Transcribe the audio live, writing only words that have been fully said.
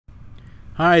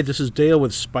Hi, this is Dale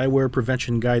with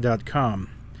SpywarePreventionGuy.com.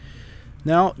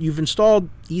 Now, you've installed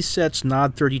ESET's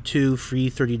Nod32 free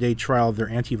 30-day trial of their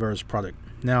antivirus product.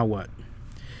 Now what?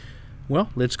 Well,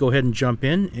 let's go ahead and jump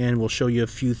in, and we'll show you a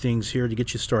few things here to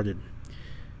get you started.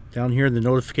 Down here in the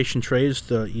notification tray is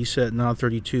the ESET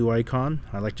Nod32 icon.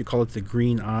 I like to call it the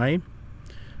green eye.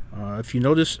 If you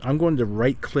notice, I'm going to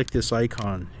right-click this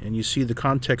icon, and you see the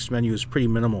context menu is pretty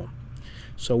minimal.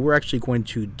 So we're actually going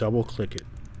to double-click it.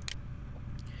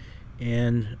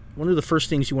 And one of the first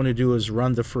things you want to do is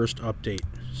run the first update.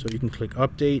 So you can click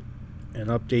Update and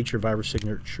update your virus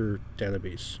signature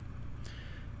database.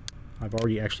 I've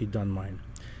already actually done mine.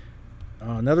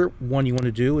 Another one you want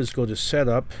to do is go to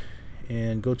Setup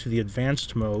and go to the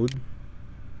Advanced mode.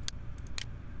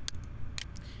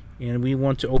 And we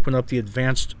want to open up the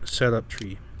Advanced Setup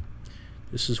tree.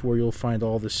 This is where you'll find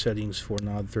all the settings for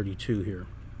Nod32 here.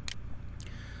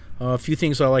 A few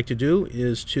things I like to do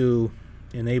is to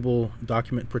enable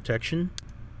document protection.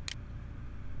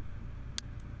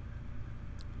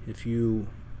 If you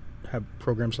have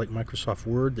programs like Microsoft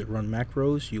Word that run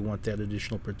macros, you want that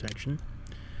additional protection.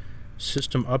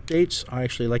 System updates, I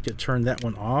actually like to turn that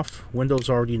one off. Windows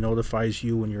already notifies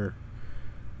you when you're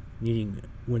needing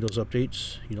Windows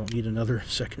updates. You don't need another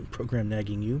second program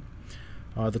nagging you.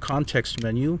 The context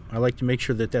menu, I like to make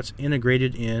sure that that's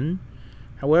integrated in.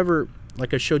 However,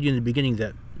 like I showed you in the beginning,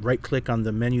 that right click on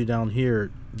the menu down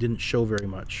here didn't show very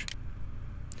much.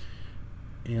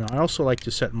 And I also like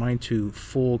to set mine to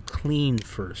full clean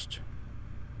first.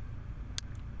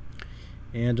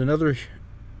 And another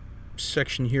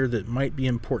section here that might be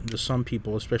important to some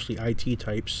people, especially IT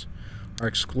types, are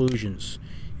exclusions.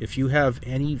 If you have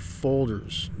any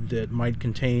folders that might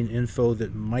contain info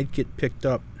that might get picked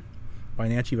up by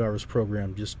an antivirus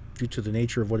program just due to the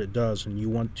nature of what it does, and you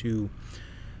want to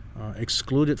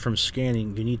exclude it from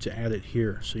scanning, you need to add it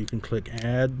here. So you can click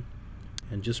Add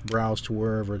and just browse to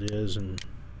wherever it is and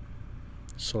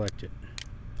select it.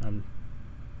 I'm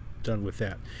done with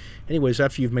that. Anyways,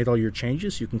 after you've made all your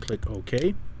changes, you can click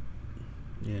OK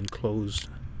and close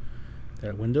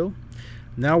that window.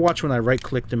 Now watch when I right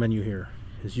click the menu here.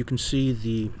 As you can see,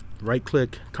 the right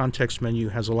click context menu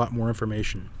has a lot more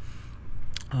information.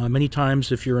 Many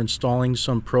times if you're installing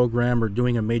some program or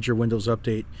doing a major Windows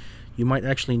update, you might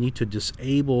actually need to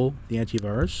disable the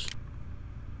antivirus.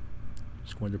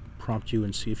 It's going to prompt you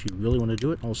and see if you really want to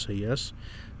do it. I'll say yes.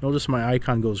 Notice my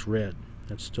icon goes red.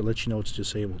 That's to let you know it's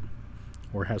disabled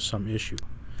or has some issue.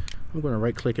 I'm going to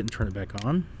right click it and turn it back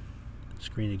on.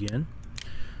 Screen again.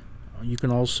 You can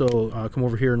also come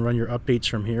over here and run your updates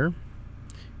from here.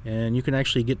 And you can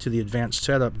actually get to the advanced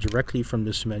setup directly from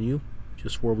this menu,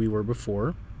 just where we were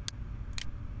before.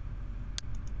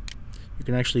 You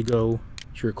can actually go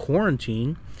to your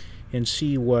quarantine and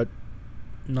see what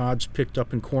nods picked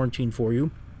up in quarantine for you.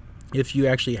 If you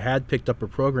actually had picked up a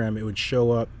program, it would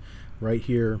show up right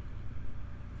here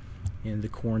in the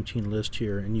quarantine list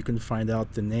here, and you can find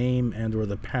out the name and or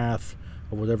the path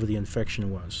of whatever the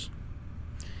infection was.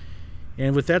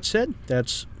 And with that said,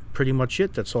 that's pretty much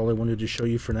it. That's all I wanted to show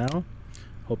you for now.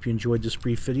 Hope you enjoyed this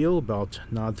brief video about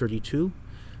Nod32.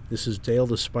 This is Dale,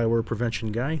 the Spyware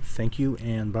Prevention Guy. Thank you,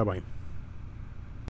 and bye-bye.